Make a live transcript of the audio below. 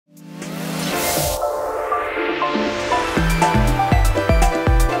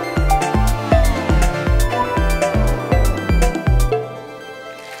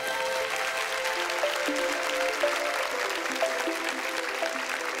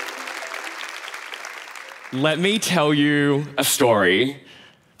Let me tell you a story.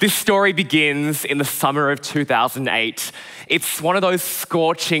 This story begins in the summer of 2008. It's one of those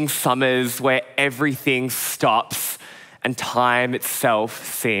scorching summers where everything stops and time itself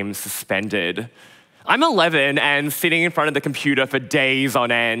seems suspended. I'm 11 and sitting in front of the computer for days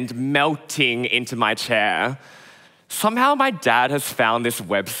on end, melting into my chair. Somehow my dad has found this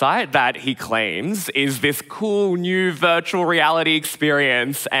website that he claims is this cool new virtual reality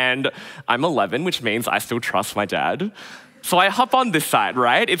experience, and I'm 11, which means I still trust my dad. So I hop on this site,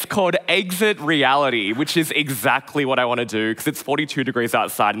 right? It's called Exit Reality, which is exactly what I want to do because it's 42 degrees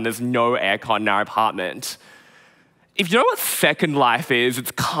outside and there's no aircon in our apartment. If you know what Second Life is,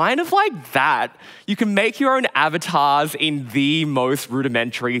 it's kind of like that. You can make your own avatars in the most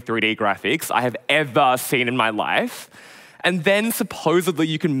rudimentary 3D graphics I have ever seen in my life. And then supposedly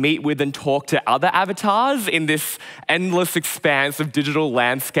you can meet with and talk to other avatars in this endless expanse of digital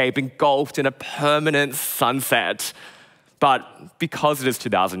landscape engulfed in a permanent sunset. But because it is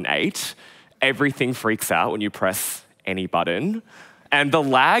 2008, everything freaks out when you press any button. And the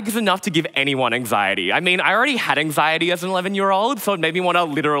lag is enough to give anyone anxiety. I mean, I already had anxiety as an 11-year-old, so it made me want to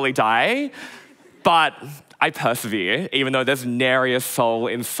literally die. But I persevere, even though there's nary a soul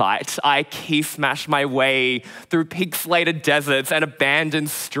in sight. I key smash my way through pixelated deserts and abandoned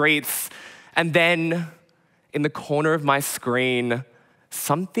streets. And then, in the corner of my screen,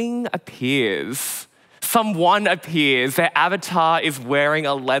 something appears. Someone appears. Their avatar is wearing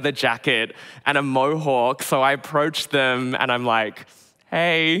a leather jacket and a mohawk. So I approach them and I'm like,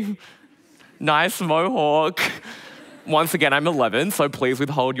 hey, nice mohawk. Once again, I'm 11, so please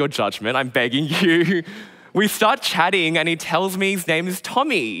withhold your judgment. I'm begging you. We start chatting and he tells me his name is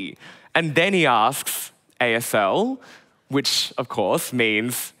Tommy. And then he asks ASL, which of course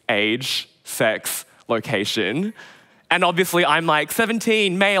means age, sex, location. And obviously I'm like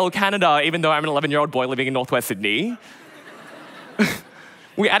 17, male, Canada, even though I'm an 11-year-old boy living in Northwest Sydney.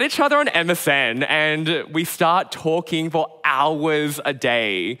 We add each other on MSN and we start talking for hours a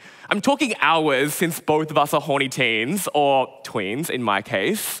day. I'm talking hours since both of us are horny teens, or tweens in my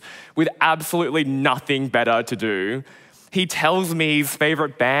case, with absolutely nothing better to do. He tells me his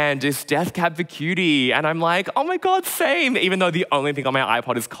favorite band is Death Cab for Cutie, and I'm like, oh my God, same, even though the only thing on my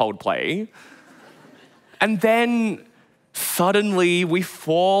iPod is Coldplay. And then suddenly we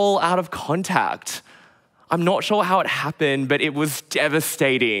fall out of contact. I'm not sure how it happened, but it was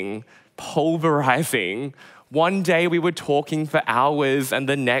devastating, pulverizing. One day we were talking for hours and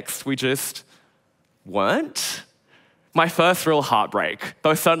the next we just weren't. My first real heartbreak,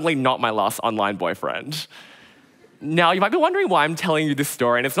 though certainly not my last online boyfriend. Now, you might be wondering why I'm telling you this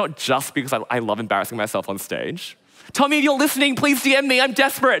story, and it's not just because I love embarrassing myself on stage. Tommy, if you're listening, please DM me, I'm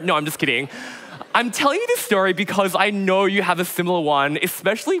desperate. No, I'm just kidding. I'm telling you this story because I know you have a similar one,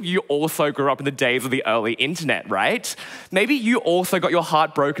 especially if you also grew up in the days of the early internet, right? Maybe you also got your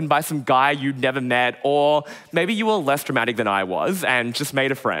heart broken by some guy you'd never met, or maybe you were less dramatic than I was and just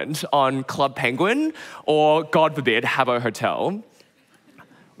made a friend on Club Penguin, or God forbid, Habbo Hotel.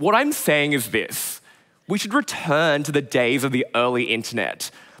 What I'm saying is this: we should return to the days of the early internet,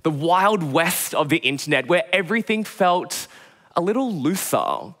 the wild west of the internet, where everything felt a little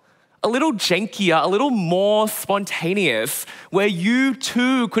looser, a little jankier, a little more spontaneous, where you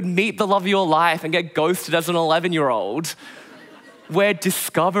too could meet the love of your life and get ghosted as an 11-year-old, where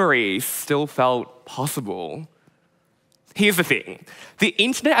discovery still felt possible. Here's the thing. The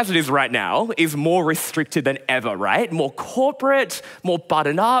internet as it is right now is more restricted than ever, right? More corporate, more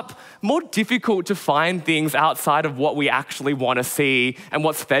buttoned up, more difficult to find things outside of what we actually want to see and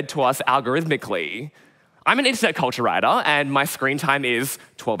what's fed to us algorithmically. I'm an internet culture writer, and my screen time is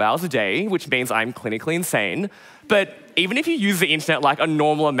 12 hours a day, which means I'm clinically insane. But even if you use the internet like a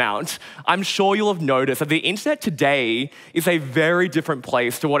normal amount, I'm sure you'll have noticed that the internet today is a very different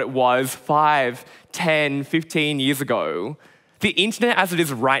place to what it was 5, 10, 15 years ago. The internet as it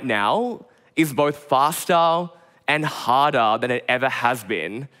is right now is both faster and harder than it ever has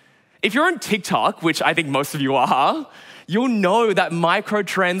been. If you're on TikTok, which I think most of you are, you'll know that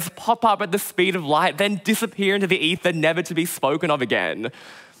micro-trends pop up at the speed of light, then disappear into the ether, never to be spoken of again.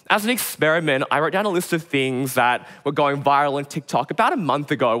 As an experiment, I wrote down a list of things that were going viral on TikTok about a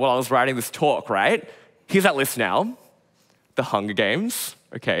month ago while I was writing this talk, right? Here's that list now. The Hunger Games,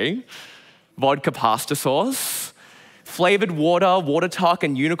 okay. Vodka pasta sauce, flavored water, water talk,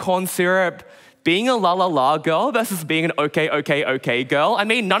 and unicorn syrup, being a la la la girl versus being an okay, okay, okay girl. I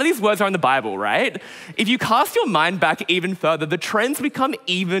mean, none of these words are in the Bible, right? If you cast your mind back even further, the trends become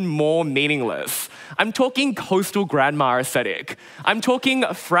even more meaningless. I'm talking coastal grandma aesthetic. I'm talking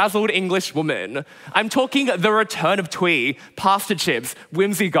frazzled English woman. I'm talking the return of twee, pasta chips,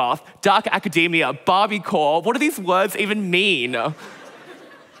 whimsy goth, dark academia, Barbiecore. What do these words even mean?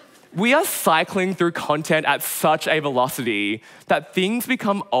 We are cycling through content at such a velocity that things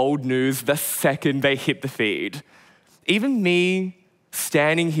become old news the second they hit the feed. Even me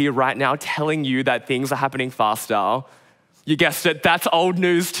standing here right now telling you that things are happening faster, you guessed it, that's old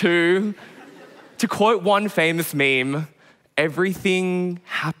news too. To quote one famous meme, everything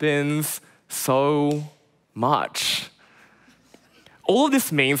happens so much. All of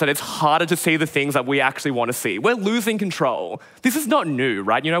this means that it's harder to see the things that we actually want to see. We're losing control. This is not new,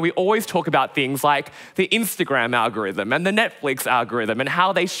 right? You know, we always talk about things like the Instagram algorithm and the Netflix algorithm and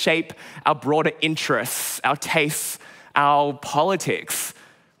how they shape our broader interests, our tastes, our politics.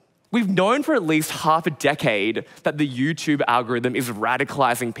 We've known for at least half a decade that the YouTube algorithm is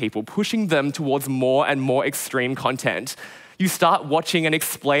radicalizing people, pushing them towards more and more extreme content. You start watching an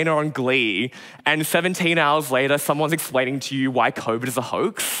explainer on Glee, and 17 hours later, someone's explaining to you why COVID is a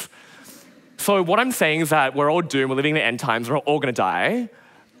hoax. So what I'm saying is that we're all doomed, we're living in the end times, we're all gonna die.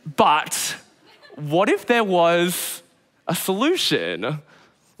 But what if there was a solution?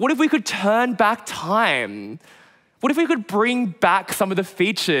 What if we could turn back time? What if we could bring back some of the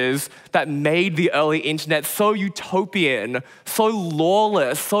features that made the early internet so utopian, so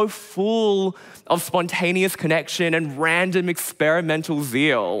lawless, so full of spontaneous connection and random experimental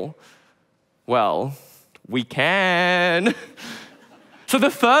zeal? Well, we can. So the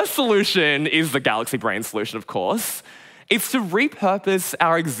first solution is the Galaxy Brain solution, of course. It's to repurpose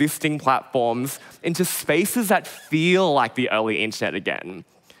our existing platforms into spaces that feel like the early internet again.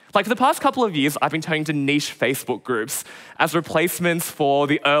 Like for the past couple of years, I've been turning to niche Facebook groups as replacements for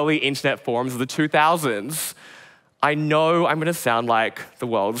the early internet forums of the 2000s. I know I'm gonna sound like the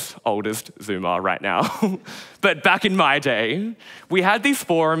world's oldest Zoomer right now, but back in my day, we had these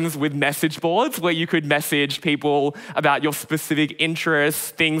forums with message boards where you could message people about your specific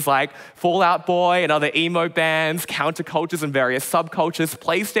interests, things like Fall Out Boy and other emo bands, countercultures and various subcultures,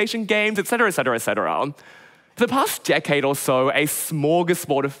 PlayStation games, etc., etc., etc. For the past decade or so, a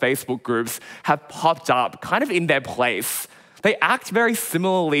smorgasbord of Facebook groups have popped up kind of in their place. They act very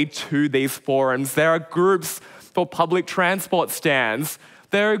similarly to these forums. There are groups for public transport stands.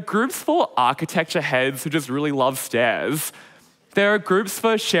 There are groups for architecture heads who just really love stairs. There are groups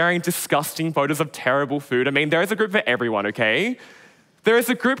for sharing disgusting photos of terrible food. I mean, there is a group for everyone, okay? There is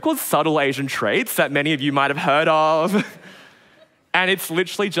a group called Subtle Asian Traits that many of you might have heard of. And it's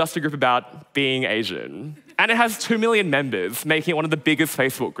literally just a group about being Asian. And it has 2 million members, making it one of the biggest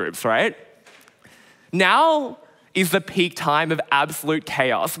Facebook groups, right? Now is the peak time of absolute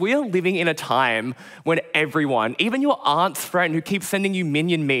chaos. We are living in a time when everyone, even your aunt's friend who keeps sending you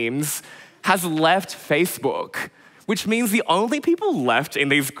minion memes, has left Facebook, which means the only people left in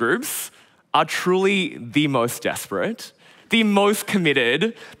these groups are truly the most desperate, the most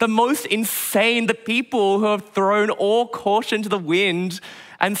committed, the most insane, the people who have thrown all caution to the wind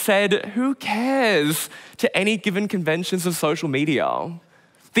and said, who cares, to any given conventions of social media.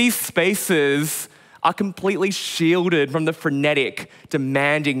 These spaces are completely shielded from the frenetic,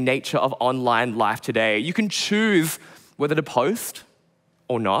 demanding nature of online life today. You can choose whether to post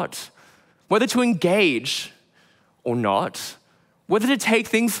or not, whether to engage or not, whether to take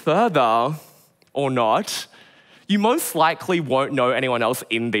things further or not. You most likely won't know anyone else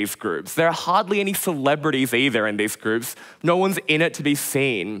in these groups. There are hardly any celebrities either in these groups. No one's in it to be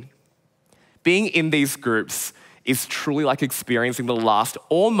seen. Being in these groups is truly like experiencing the last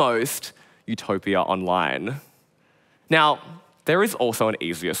almost utopia online. Now, there is also an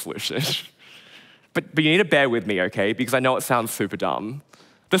easier solution. but you need to bear with me, okay? Because I know it sounds super dumb.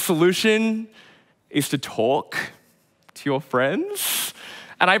 The solution is to talk to your friends.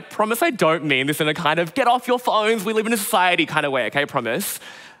 And I promise I don't mean this in a kind of get off your phones, we live in a society kind of way, okay, I promise.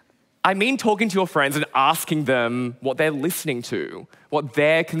 I mean talking to your friends and asking them what they're listening to, what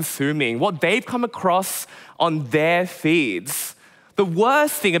they're consuming, what they've come across on their feeds. The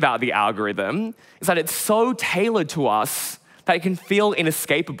worst thing about the algorithm is that it's so tailored to us that it can feel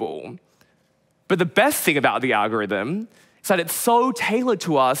inescapable. But the best thing about the algorithm is that it's so tailored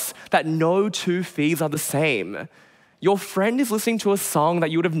to us that no two feeds are the same. Your friend is listening to a song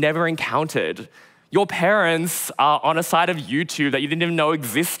that you would have never encountered. Your parents are on a side of YouTube that you didn't even know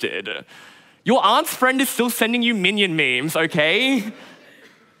existed. Your aunt's friend is still sending you minion memes, okay?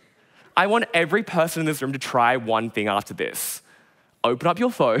 I want every person in this room to try one thing after this. open up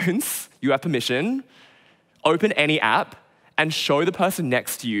your phones, you have permission, open any app, and show the person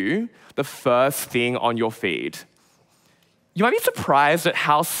next to you the first thing on your feed. You might be surprised at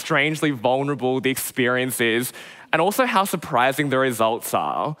how strangely vulnerable the experience is, and also how surprising the results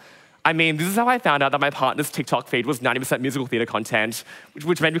are. I mean, this is how I found out that my partner's TikTok feed was 90% musical theatre content,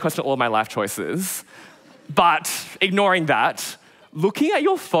 which made me question all of my life choices. But ignoring that, looking at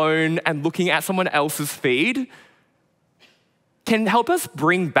your phone and looking at someone else's feed can help us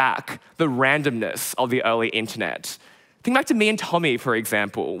bring back the randomness of the early internet. Think back to me and Tommy, for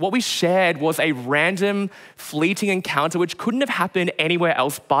example. What we shared was a random, fleeting encounter which couldn't have happened anywhere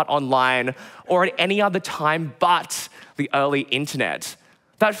else but online or at any other time but the early internet.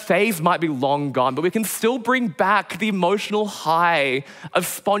 That phase might be long gone, but we can still bring back the emotional high of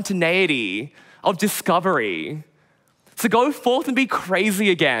spontaneity, of discovery. So go forth and be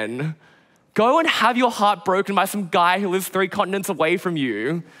crazy again. Go and have your heart broken by some guy who lives 3 continents away from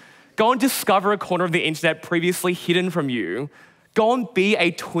you. Go and discover a corner of the internet previously hidden from you. Go and be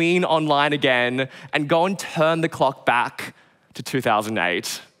a tween online again, and go and turn the clock back to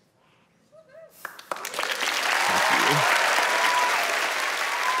 2008.